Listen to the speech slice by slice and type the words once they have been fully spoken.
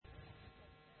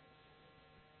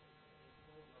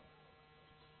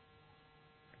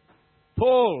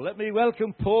Paul. Let me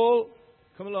welcome Paul.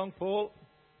 Come along, Paul.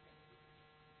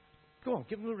 Go on,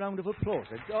 give him a round of applause.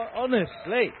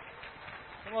 Honestly.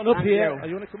 Come on up here.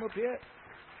 You want to come up here?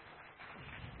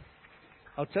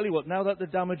 I'll tell you what, now that the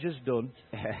damage is done.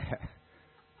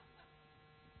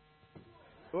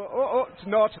 It's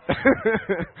not.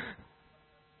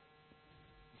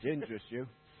 Dangerous, you.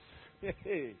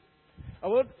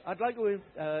 I'd like to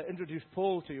introduce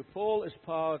Paul to you. Paul is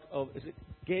part of, is it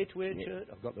Gateway Church?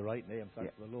 I've got the right name,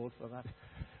 thank the Lord for that.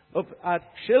 Up at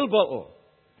Shilbottle.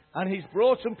 And he's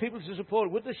brought some people to support.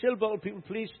 Would the Shilbottle people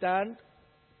please stand?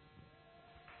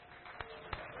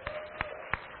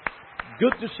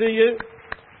 Good to see you.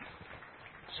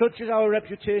 Such is our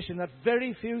reputation that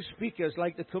very few speakers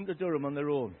like to come to Durham on their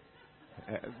own.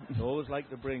 They always like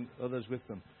to bring others with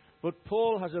them. But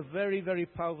Paul has a very, very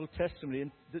powerful testimony.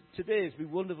 And today it's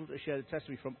been wonderful to share the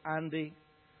testimony from Andy,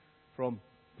 from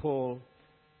Paul,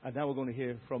 and now we're going to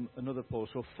hear from another Paul.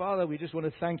 So, Father, we just want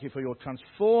to thank you for your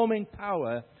transforming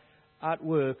power at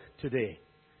work today.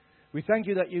 We thank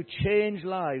you that you change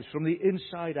lives from the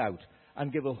inside out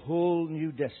and give a whole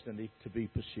new destiny to be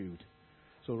pursued.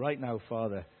 So right now,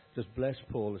 Father, just bless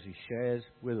Paul as he shares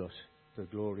with us the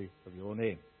glory of your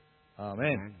name.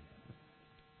 Amen.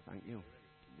 Thank you.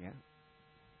 Yeah.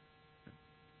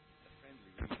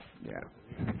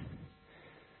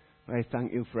 I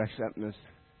thank you for accepting us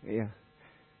here.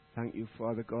 Thank you,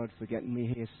 Father God, for getting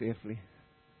me here safely.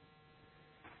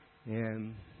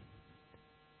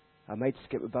 I might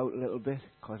skip about a little bit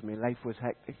because my life was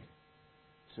hectic.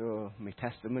 So my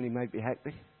testimony might be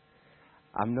hectic.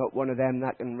 I'm not one of them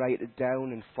that can write it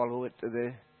down and follow it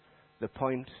to the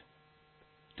point.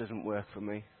 It doesn't work for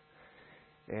me.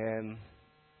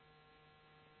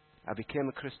 I became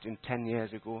a Christian 10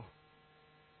 years ago.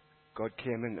 God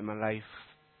came into my life.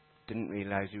 Didn't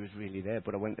realise he was really there,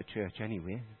 but I went to church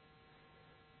anyway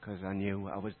because I knew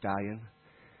I was dying.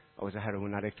 I was a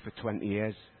heroin addict for 20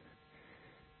 years.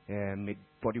 My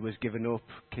body was giving up,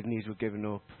 kidneys were giving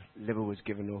up, liver was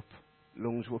giving up,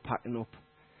 lungs were packing up,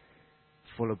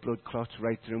 full of blood clots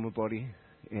right through my body.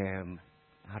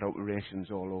 Had operations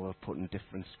all over, putting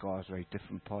different scars right,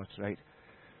 different parts right.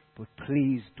 But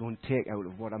please don't take out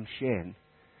of what I'm sharing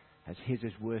as his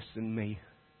is worse than me,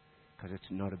 because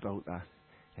it's not about that.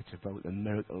 It's about the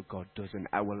miracle God does in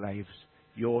our lives.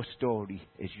 Your story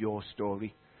is your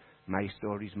story. My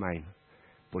story's mine.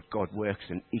 But God works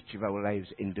in each of our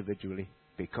lives individually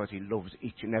because he loves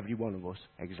each and every one of us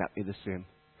exactly the same.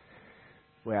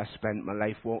 Where I spent my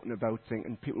life walking about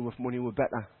thinking people with money were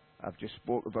better. I've just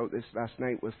spoke about this last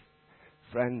night with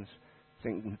friends,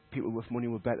 thinking people with money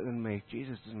were better than me.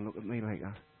 Jesus doesn't look at me like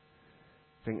that.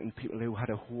 Thinking people who had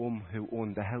a home, who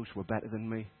owned the house, were better than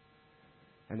me.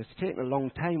 And it's taken a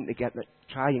long time to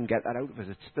try and get that out of us.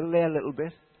 It's still there a little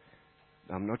bit.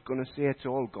 I'm not going to say it's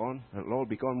all gone. It'll all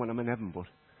be gone when I'm in heaven,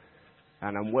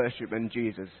 and I'm worshipping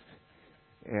Jesus.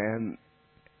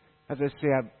 As I say,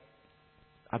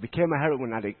 I became a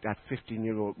heroin addict at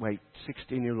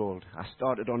 16-year-old. I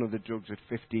started on other drugs at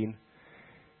 15.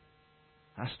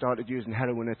 I started using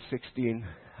heroin at 16.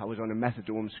 I was on a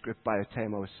methadone script by the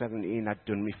time I was 17. I'd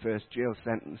done my first jail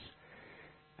sentence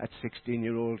at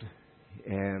 16-year-old.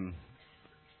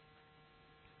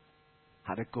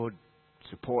 Had a good,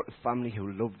 supportive family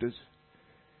who loved us,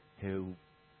 who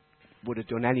would have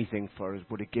done anything for us,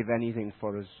 would have given anything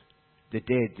for us. They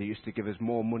did. They used to give us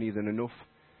more money than enough,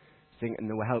 thinking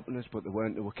they were helping us, but they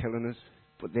weren't. They were killing us.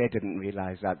 But they didn't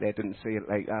realise that. They didn't see it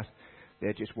like that.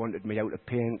 They just wanted me out of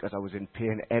pain because I was in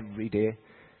pain every day.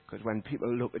 Because when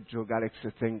people look at drug addicts,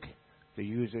 they think they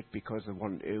use it because they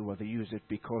want to, or they use it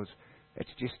because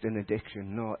it's just an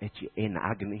addiction. No, it's you're in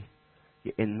agony.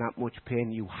 You're in that much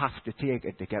pain. You have to take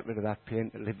it to get rid of that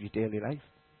pain to live your daily life.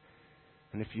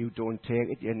 And if you don't take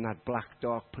it, you're in that black,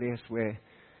 dark place where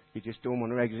you just don't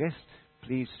want to exist.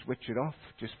 Please switch it off.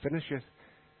 Just finish it.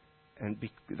 And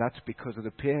that's because of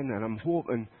the pain. And I'm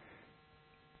hoping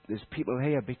there's people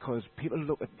here because people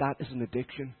look at that as an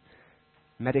addiction.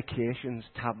 Medications,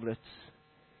 tablets,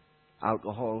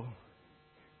 alcohol.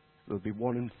 There'll be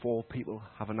 1 in 4 people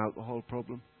have an alcohol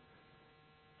problem.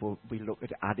 But we look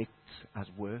at addicts as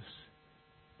worse.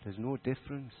 There's no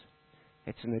difference.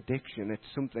 It's an addiction.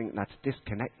 It's something that's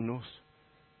disconnecting us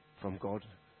from God.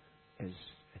 Is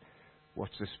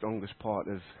what's the strongest part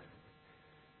of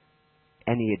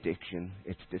any addiction.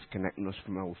 It's disconnecting us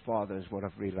from our Father is what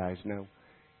I've realised now.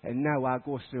 And now I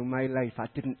go through my life, I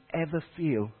didn't ever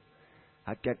feel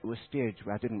I'd get to a stage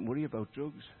where I didn't worry about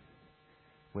drugs.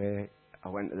 Where I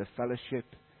went to the fellowship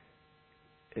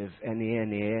of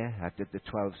NA. I did the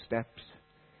 12 steps.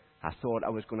 I thought I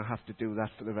was going to have to do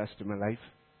that for the rest of my life.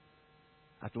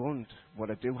 I don't. What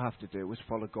I do have to do is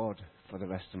follow God for the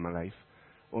rest of my life.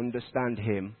 Understand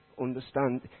Him.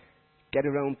 Get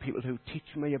around people who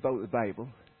teach me about the Bible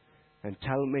and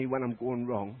tell me when I'm going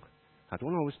wrong. I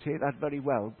don't always take that very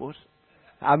well, but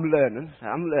I'm learning.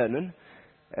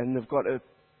 And they've got to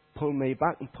pull me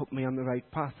back and put me on the right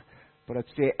path. But I'd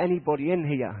say anybody in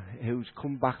here who's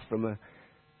come back from a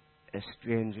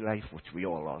strange life, which we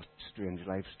all are, strange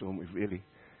lives, don't we, really?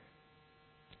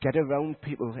 Get around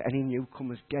people, any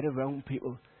newcomers, get around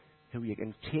people who you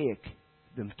can take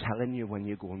them telling you when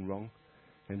you're going wrong.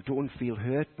 And don't feel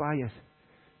hurt by it.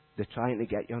 They're trying to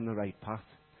get you on the right path.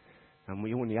 And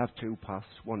we only have two paths,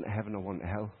 one to heaven or one to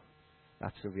hell.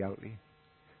 That's the reality.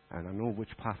 And I know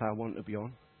which path I want to be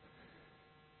on.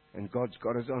 And God's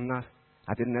got us on that.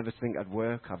 I didn't ever think I'd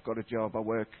work. I've got a job.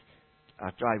 I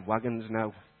drive wagons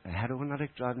now. A heroin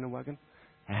addict driving a wagon.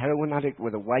 A heroin addict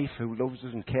with a wife who loves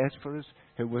us and cares for us,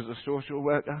 who was a social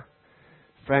worker.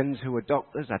 Friends who were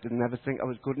doctors. I didn't ever think I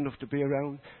was good enough to be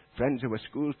around. Friends who were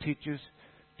school teachers.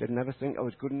 Didn't ever think I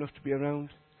was good enough to be around.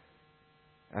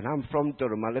 And I'm from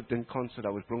Durham. I lived in Consett. I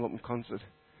was brought up in Consett.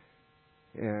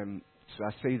 So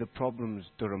I see the problems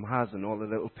Durham has in all the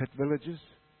little pit villages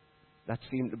that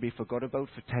seem to be forgot about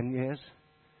for 10 years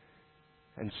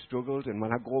and struggled. And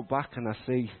when I go back and I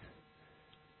see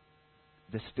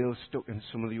they're still stuck in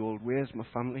some of the old ways, my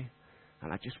family,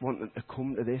 and I just want them to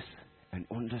come to this and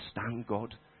understand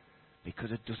God,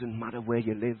 because it doesn't matter where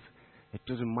you live. It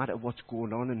doesn't matter what's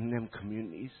going on in them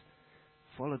communities.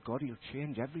 Follow God, He'll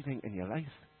change everything in your life.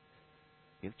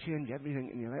 He'll change everything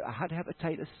in your life. I had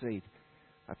hepatitis C.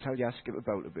 I'll tell you, I'll skip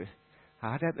about a bit.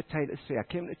 I had hepatitis C. I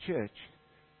came to church.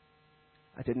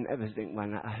 I didn't ever think,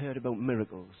 when I heard about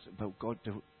miracles, about God,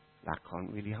 that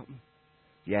can't really happen.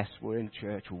 Yes, we're in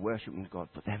church, we're worshipping God,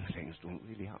 but them things don't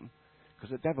really happen.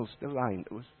 Because the devil's still lying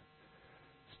to us.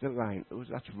 Still lying to us.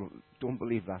 Don't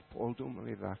believe that, Paul, don't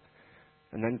believe that.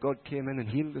 And then God came in and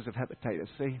healed us of hepatitis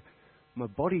C. My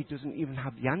body doesn't even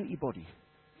have the antibody.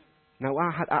 Now,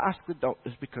 I asked the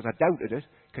doctors, because I doubted it,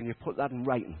 can you put that in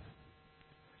writing?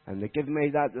 And they give me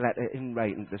that letter in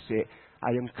writing to say, I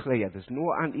am clear. There's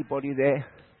no antibody there.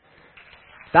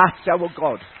 That's our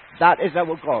God. That is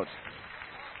our God.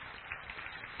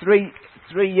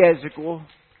 Three years ago,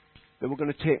 they were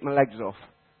going to take my legs off.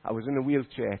 I was in a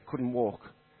wheelchair, couldn't walk.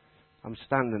 I'm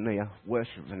standing there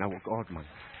worshipping our God, man.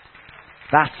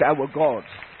 That's our God.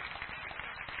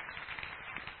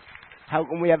 How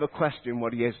can we ever question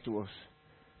what He is to us?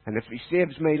 And if He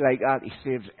saves me like that, He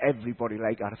saves everybody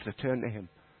like that if they turn to Him.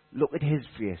 Look at His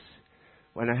face.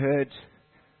 When I heard,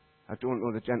 I don't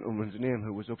know the gentleman's name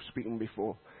who was up speaking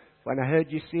before, when I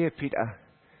heard you say, Peter,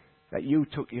 that you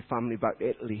took your family back to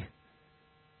Italy,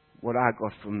 what I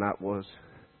got from that was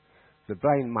the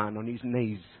blind man on his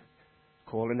knees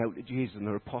calling out to Jesus, and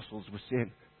the apostles were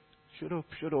saying, shut up,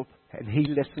 shut up. And he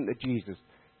listened to Jesus.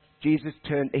 Jesus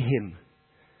turned to him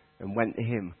and went to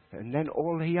him. And then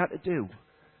all he had to do,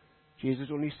 Jesus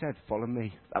only said, follow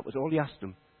me. That was all he asked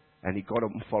him. And he got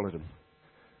up and followed him.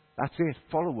 That's it.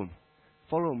 Follow him.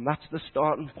 Follow him. That's the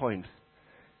starting point.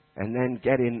 And then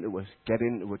get into it. Get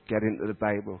into it. Get into the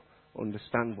Bible.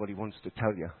 Understand what He wants to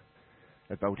tell you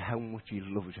about how much He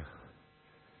loves you.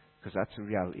 Because that's the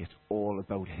reality. It's all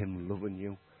about Him loving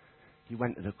you. He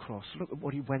went to the cross. Look at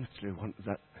what He went through on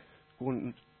that,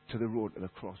 going to the road to the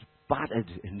cross. Battered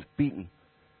and beaten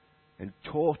and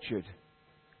tortured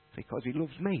because He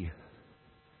loves me.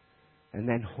 And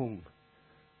then hung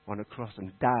on a cross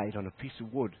and died on a piece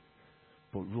of wood,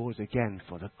 but rose again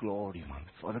for the glory, man.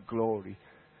 For the glory.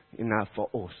 You know, for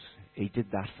us. He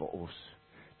did that for us.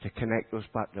 To connect us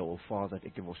back to our Father, to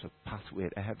give us a pathway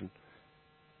to heaven.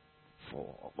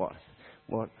 For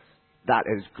what? That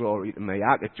is glory to me.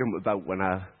 I could jump about when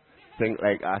I think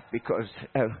like that, because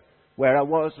where I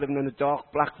was, living in a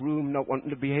dark black room, not wanting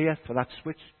to be here, for that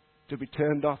switch to be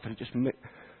turned off and just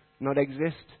not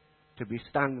exist, to be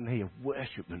standing here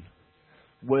worshipping.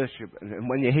 And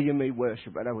when you hear me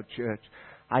worship at our church,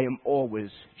 I am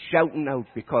always shouting out,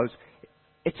 because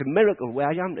it's a miracle where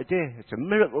I am today. It's a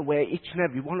miracle where each and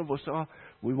every one of us are.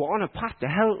 We were on a path to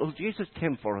hell till Jesus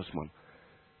came for us, man.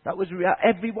 That was real.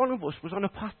 Every one of us was on a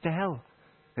path to hell.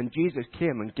 And Jesus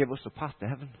came and gave us a path to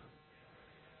heaven.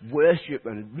 Worship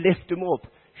and lift Him up.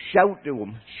 Shout to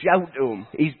Him. Shout to Him.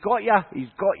 He's got you.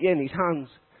 He's got you in His hands.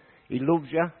 He loves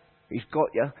you. He's got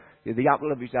you. You're the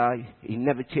apple of His eye. He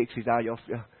never takes His eye off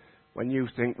you. When you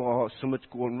think, oh, something's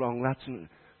going wrong,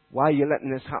 why are you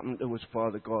letting this happen to us,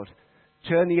 Father God?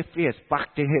 Turn your face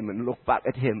back to Him and look back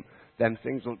at Him. Then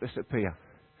things will disappear.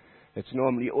 It's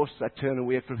normally us that turn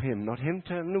away from Him, not Him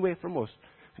turning away from us.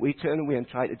 We turn away and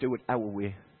try to do it our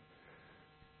way.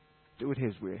 Do it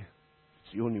His way.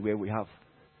 the only way we have.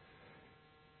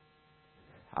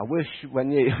 I wish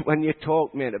when you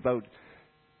talk, mate, about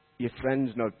your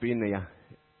friends not being there,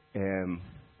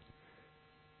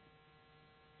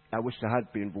 I wish they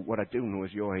had been, but what I do know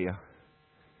is you're here.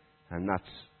 And that's,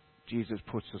 Jesus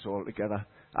puts us all together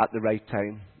at the right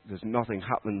time. There's nothing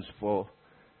happens for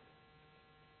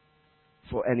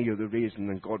any other reason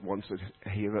than God wants us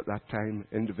here at that time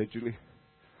individually.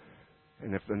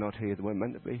 And if they're not here, they weren't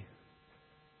meant to be.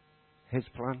 His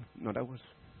plan, not ours.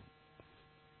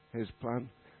 His plan.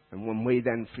 And when we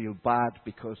then feel bad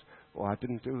because, oh, I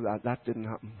didn't do that, that didn't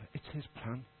happen, it's His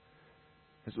plan.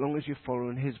 As long as you're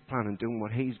following His plan and doing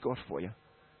what He's got for you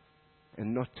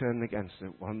and not turning against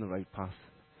it, we're on the right path.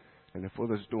 And if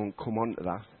others don't come onto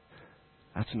that,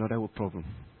 that's not our problem.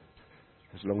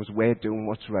 As long as we're doing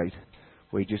what's right,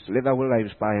 we just live our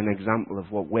lives by an example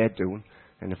of what we're doing.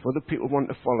 And if other people want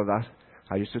to follow that,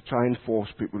 I used to try and force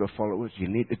people to follow us. You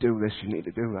need to do this, you need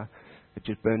to do that. It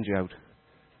just burns you out.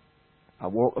 I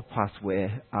walk a path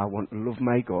where I want to love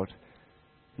my God,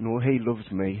 know He loves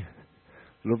me,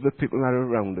 love the people that are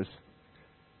around us,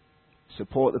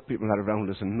 support the people that are around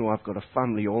us, and know I've got a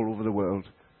family all over the world.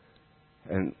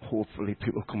 And hopefully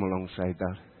people come alongside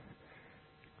that.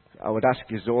 I would ask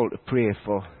you all to pray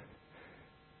for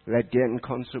Ledgate in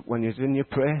concert when you're in your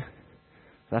prayer.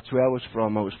 That's where I was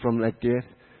from. I was from Ledgate.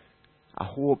 I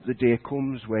hope the day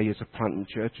comes where you're planting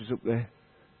churches up there.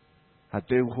 I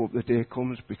do hope the day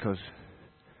comes because,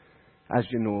 as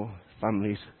you know,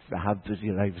 families, they have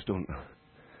busy lives, don't they?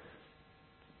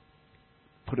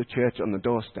 Put a church on the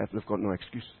doorstep, they've got no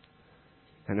excuse.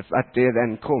 And if that day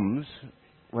then comes,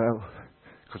 well,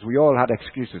 because we all had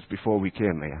excuses before we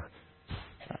came here.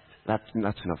 That's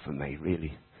not for me,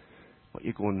 really. What are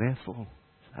you going there for?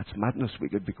 That's madness. We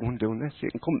could be going doing this.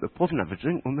 You can come to the pub and have a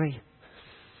drink with me.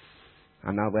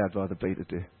 And now where I'd rather be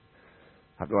today.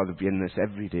 I'd rather be in this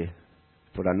every day.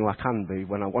 But I know I can be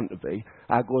when I want to be.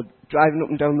 I go driving up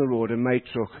and down the road in my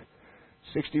truck,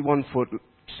 61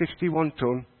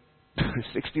 ton,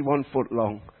 61 foot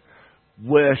long,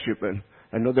 worshipping.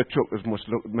 Another truckers must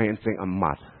look at me and think I'm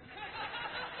mad.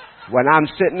 When I'm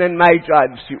sitting in my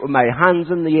driver's seat with my hands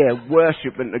in the air,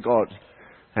 worshipping to God,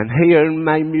 and hearing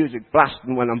my music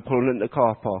blasting when I'm pulling into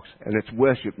car parks, and it's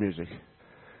worship music.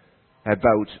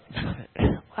 About,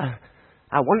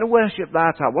 I want to worship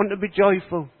that, I want to be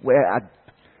joyful.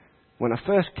 When I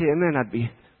first came in, I'd be,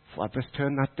 I best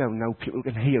turn that down, now people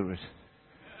can hear us.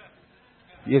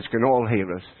 You can all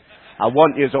hear us. I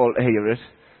want you all to hear us.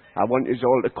 I want you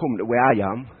all to come to where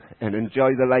I am and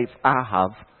enjoy the life I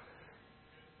have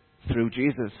through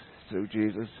Jesus. Through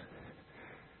Jesus.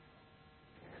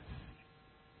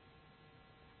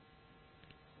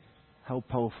 How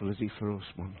powerful is He for us,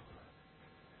 man?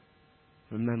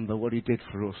 Remember what He did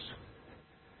for us.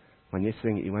 When you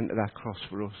think He went to that cross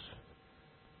for us.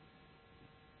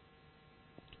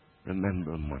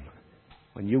 Remember Him, man.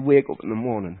 When you wake up in the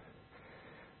morning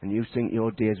and you think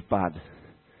your day is bad,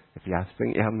 if you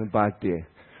think you're having a bad day,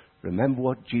 remember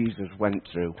what Jesus went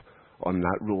through on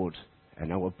that road,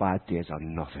 and our bad days are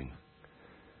nothing.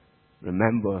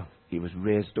 Remember, He was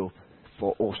raised up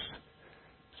for us.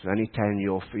 So anytime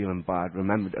you're feeling bad,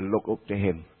 remember to look up to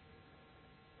Him.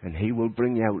 And He will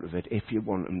bring you out of it if you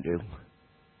want Him to.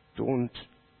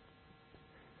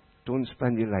 Don't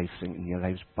spend your life thinking your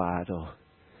life's bad, or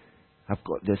I've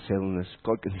got this illness,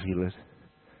 God can heal it.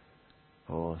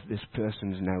 Or this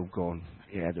person's now gone.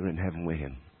 Yeah, they're in heaven with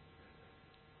Him.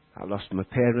 I lost my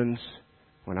parents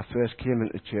when I first came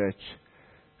into church.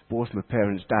 Both my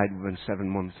parents died within 7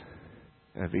 months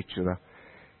of each other.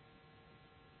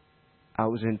 I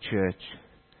was in church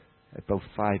about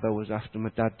 5 hours after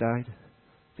my dad died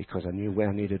because I knew where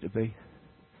I needed to be.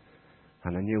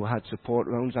 And I knew I had support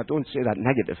around us. I don't say that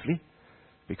negatively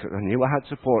because I knew I had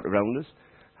support around us.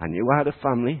 I knew I had a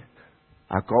family.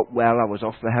 I got well. I was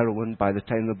off the heroin by the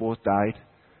time they both died.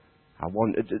 I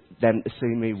wanted them to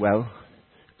see me well.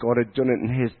 God had done it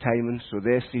in His timing, so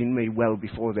they seen me well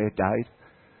before they died.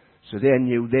 So they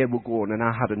knew they were going, and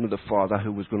I had another father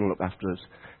who was going to look after us,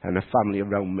 and a family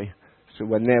around me. So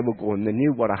when they were going, they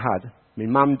knew what I had. My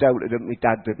mum doubted it, my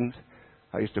dad didn't.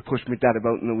 I used to push my dad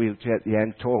about in the wheelchair at the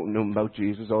end, talking to him about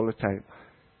Jesus all the time.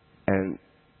 And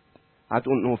I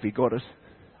don't know if he got it.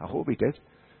 I hope he did.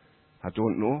 I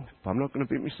don't know, but I'm not going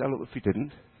to beat myself up if he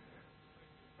didn't.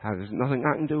 There's nothing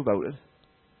I can do about it.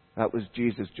 That was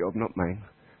Jesus' job, not mine.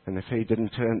 And if he didn't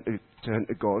turn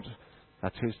to God,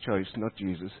 that's his choice, not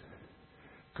Jesus.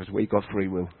 Because we got free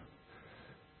will.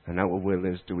 And our will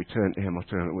is, do we turn to Him or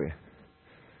turn away?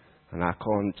 And I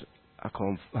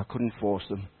couldn't force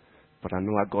them, but I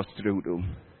know I got through to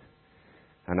them.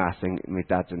 And I think my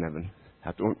dad's in heaven.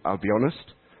 I'll be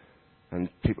honest. And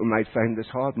people might find this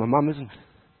hard. My mum isn't.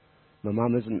 My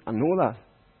mum isn't. I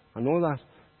know that.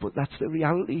 But that's the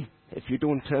reality if you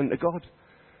don't turn to God.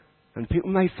 And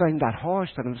people might find that harsh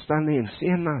that I'm standing and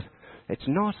saying that. It's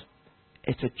not.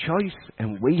 It's a choice,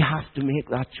 and we have to make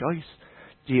that choice.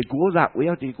 Do you go that way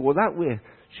or do you go that way?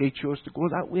 She chose to go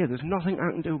that way. There's nothing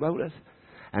I can do about it.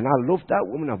 And I loved that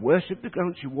woman. I worshipped the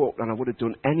ground she walked on. I would have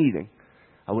done anything.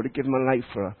 I would have given my life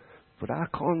for her. But I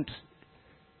can't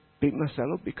beat myself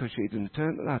up because she didn't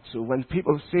turn to that. So when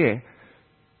people say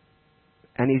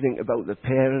anything about the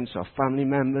parents or family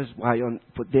members,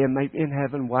 but they might be in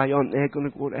heaven, why aren't they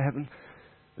going to go to heaven?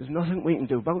 There's nothing we can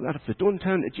do about that. If they don't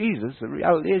turn to Jesus, the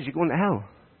reality is you're going to hell.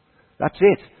 That's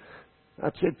it.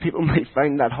 That's it. People might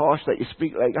find that harsh that you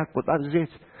speak like that, but that is it.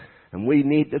 And we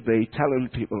need to be telling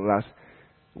people that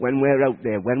when we're out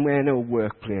there, when we're in our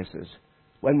workplaces,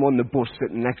 when we're on the bus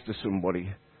sitting next to somebody,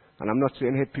 and I'm not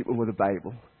saying hit people with a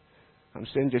Bible. I'm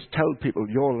saying just tell people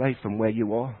your life and where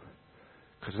you are,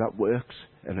 because that works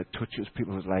and it touches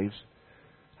people's lives,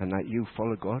 and that you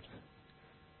follow God,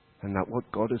 and that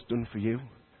what God has done for you.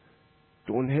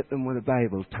 Don't hit them with a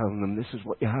Bible telling them this is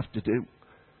what you have to do,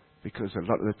 because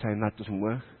a lot of the time that doesn't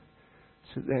work.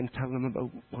 Sit there and tell them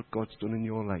about what God's done in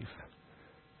your life.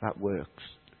 That works.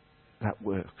 That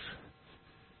works.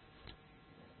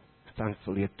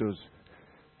 Thankfully it does,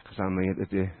 because I'm here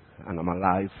today and I'm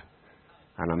alive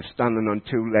and I'm standing on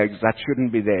two legs that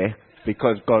shouldn't be there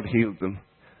because God healed them.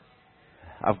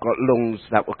 I've got lungs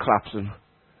that were collapsing.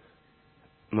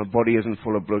 My body isn't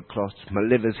full of blood clots. My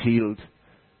liver's healed.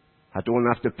 I don't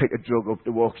have to pick a drug up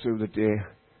to walk through the day.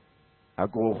 I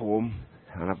go home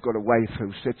and I've got a wife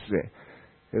who sits there,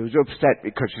 who's upset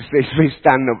because she sees me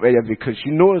standing up here because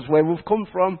she knows where we've come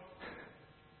from.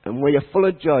 And we are full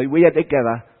of joy. We are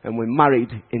together and we're married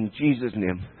in Jesus'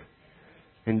 name.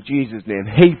 In Jesus' name.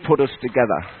 He put us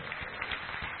together.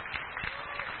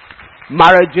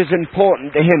 Marriage is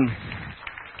important to Him.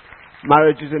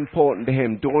 Marriage is important to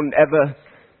Him. Don't ever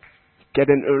get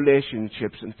into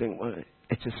relationships and think, well,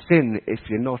 it's a sin if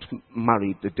you're not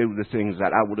married to do the things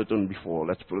that I would have done before.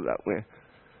 Let's put it that way.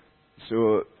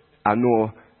 So I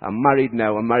know I'm married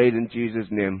now. I'm married in Jesus'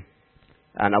 name.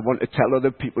 And I want to tell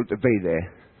other people to be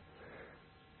there.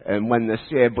 And when they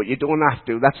say, but you don't have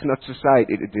to, that's not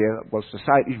society today. Well,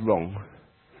 society's wrong.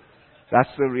 That's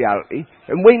the reality.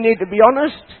 And we need to be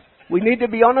honest. We need to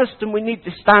be honest and we need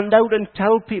to stand out and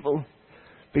tell people.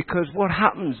 Because what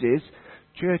happens is,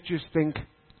 churches think,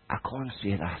 I can't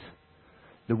say that.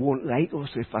 They won't like us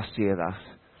if I say that.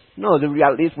 No, the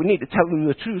reality is we need to tell them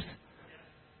the truth.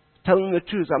 Tell them the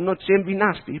truth. I'm not saying be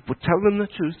nasty, but tell them the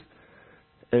truth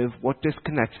of what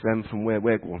disconnects them from where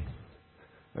we're going.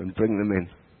 And bring them in.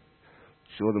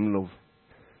 Show them love.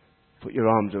 Put your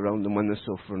arms around them when they're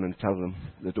suffering and tell them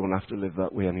they don't have to live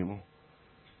that way anymore.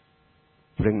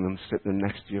 Bring them, sit them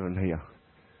next to you and here.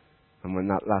 And when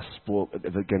that last spoke at the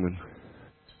beginning,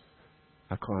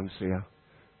 I can't see her,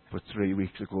 but 3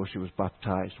 weeks ago she was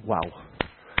baptized. Wow.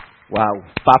 Wow.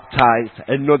 Baptized.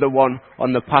 Another one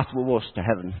on the path with us to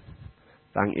heaven.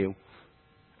 Thank you.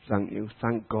 Thank you.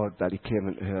 Thank God that He came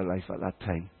into her life at that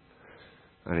time.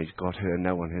 And He's got her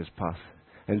now on His path.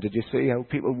 And did you see how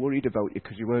people worried about you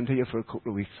because you weren't here for a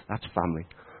couple of weeks? That's family.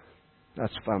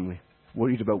 That's family.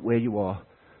 Worried about where you are,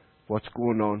 what's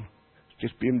going on.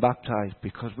 Just being baptized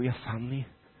because we are family.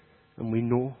 And we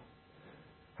know.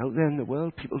 Out there in the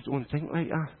world, people don't think like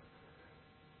that.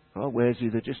 Oh, where's he?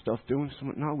 They're just off doing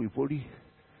something. No, we worry.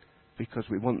 Because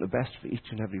we want the best for each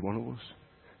and every one of us.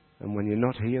 And when you're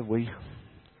not here,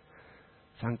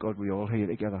 thank God we're all here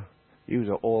together.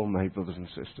 You are all my brothers and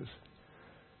sisters.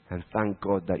 And thank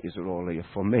God that you are all here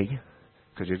for me.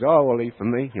 Because you are all here for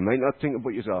me. You might not think it,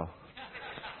 but you are.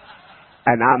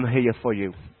 And I'm here for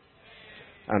you.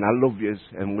 And I love you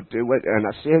and would do it. And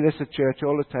I say this at church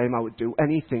all the time. I would do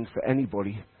anything for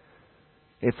anybody.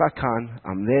 If I can,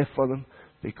 I'm there for them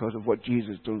because of what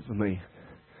Jesus done for me.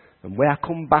 And where I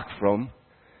come back from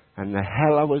and the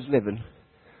hell I was living,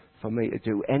 for me to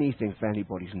do anything for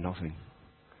anybody is nothing.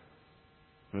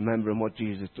 Remembering what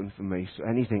Jesus done for me. So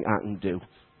anything I can do,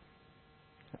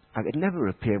 I could never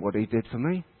repay what He did for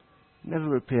me. Never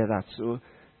repay that. So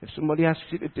if somebody asks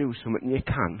you to do something and you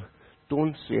can,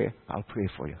 don't say, I'll pray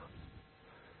for you.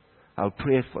 I'll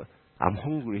pray for you. I'm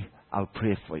hungry. I'll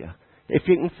pray for you. If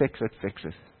you can fix it, fix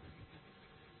it.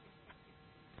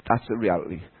 That's the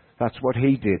reality. That's what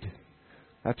He did.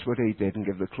 That's what He did, and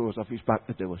give the clothes off His back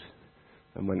to do it.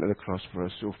 And went to the cross for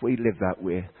us. So if we live that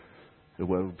way, the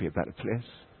world will be a better place.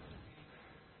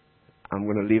 I'm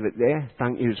going to leave it there.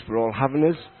 Thank yous for all having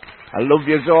us. I love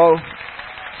yous all.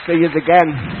 See yous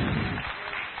again.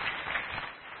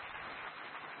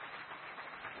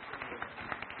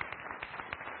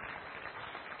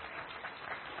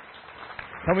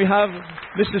 Can we have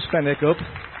Mr. Fenwick up?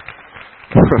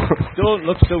 Don't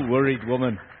look so worried,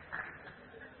 woman.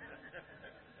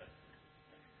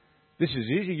 This is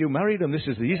easy. You married him. This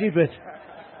is the easy bit.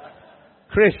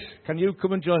 Chris, can you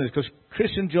come and join us? Because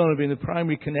Chris and John have been the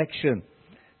primary connection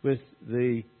with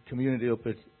the community up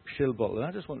at Shilbottle. And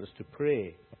I just want us to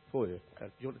pray for you. Do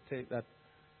you want to take that?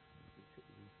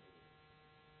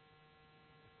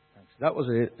 Thanks. That was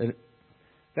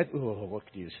what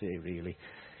do you say, really?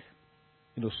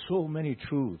 You know, so many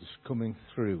truths coming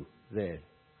through there.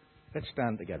 Let's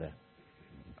stand together.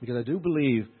 Because I do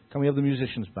believe, can we have the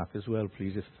musicians back as well,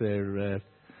 please, if their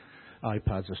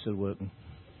iPads are still working?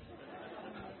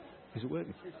 Is it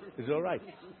working? Is it all right?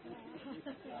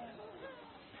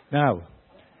 Now,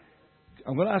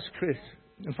 I'm going to ask Chris.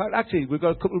 In fact, actually, we've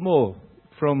got a couple more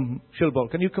from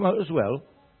Shilbottle. Can you come out as well?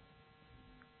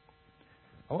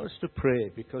 I want us to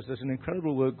pray because there's an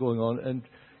incredible work going on. And,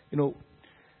 you know,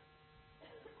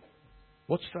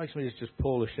 what strikes me is just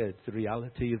Paul has said, the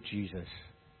reality of Jesus.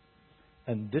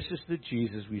 And this is the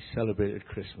Jesus we celebrate at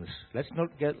Christmas. Let's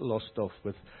not get lost off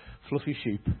with fluffy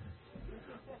sheep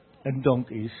and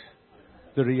donkeys.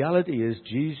 The reality is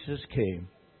Jesus came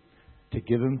to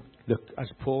give him, as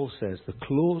Paul says, the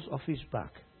clothes off his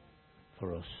back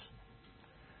for us.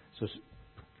 So,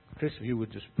 Chris, if you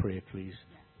would just pray, please.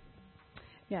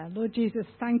 Yeah, Lord Jesus,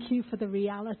 thank you for the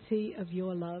reality of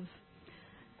your love.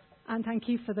 And thank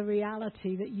you for the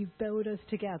reality that you build us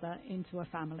together into a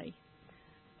family.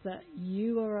 That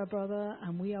you are a brother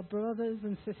and we are brothers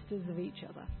and sisters of each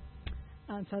other.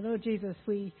 And so, Lord Jesus,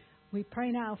 we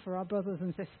pray now for our brothers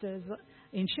and sisters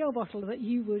in Shilbottle that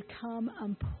you would come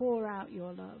and pour out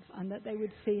your love and that they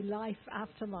would see life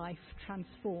after life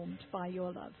transformed by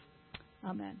your love.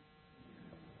 Amen.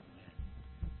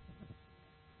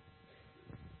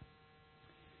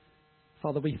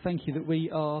 Father, we thank you that we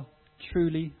are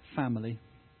truly family,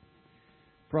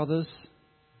 brothers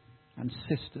and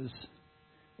sisters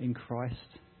in Christ,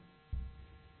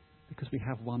 because we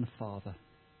have one Father.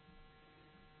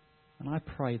 And I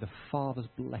pray the Father's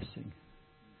blessing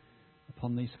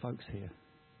upon these folks here.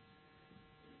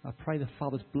 I pray the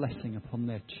Father's blessing upon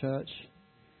their church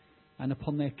and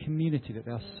upon their community that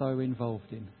they are so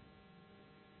involved in.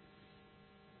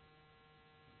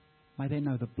 May they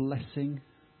know the blessing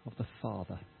of the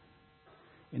Father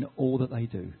in all that they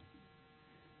do.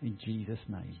 In Jesus'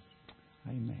 name.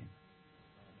 Amen.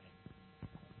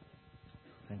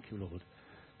 Thank you, Lord.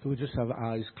 Can we just have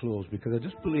our eyes closed? Because I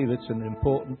just believe it's an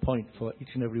important point for each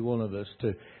and every one of us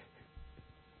to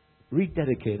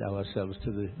rededicate ourselves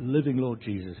to the living Lord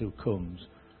Jesus who comes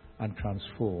and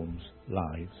transforms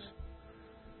lives.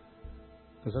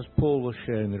 Because as Paul was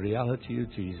sharing the reality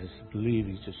of Jesus, I believe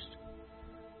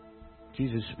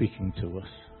Jesus speaking to us,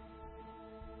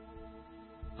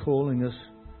 calling us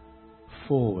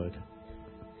forward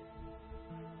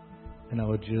in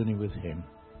our journey with him.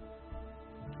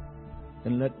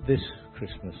 And let this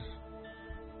Christmas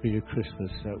be a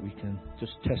Christmas that we can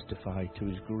just testify to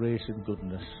his grace and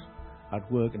goodness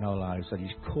at work in our lives, that he's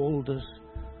called us,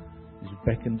 he's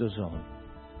beckoned us on.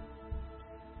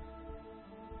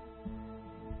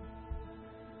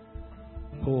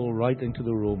 Paul, writing to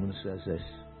the Romans, says this: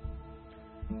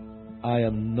 I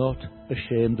am not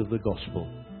ashamed of the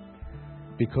gospel,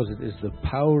 because it is the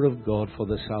power of God for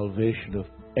the salvation of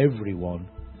everyone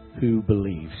who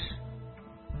believes.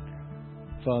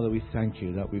 Father, we thank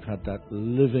you that we've had that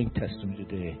living testimony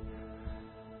today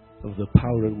of the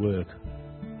power at work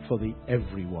for the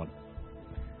everyone.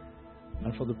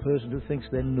 And for the person who thinks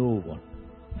they're no one.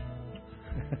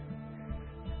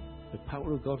 The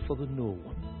power of God for the no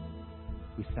one.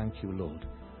 We thank you, Lord,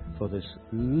 for this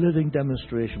living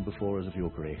demonstration before us of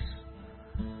your grace.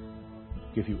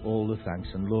 Give you all the thanks.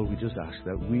 And Lord, we just ask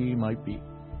that we might be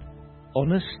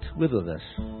honest with others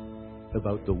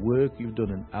about the work you've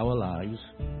done in our lives,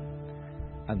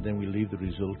 and then we leave the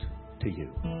result to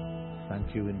you.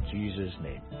 Thank you in Jesus'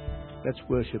 name. Let's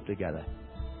worship together.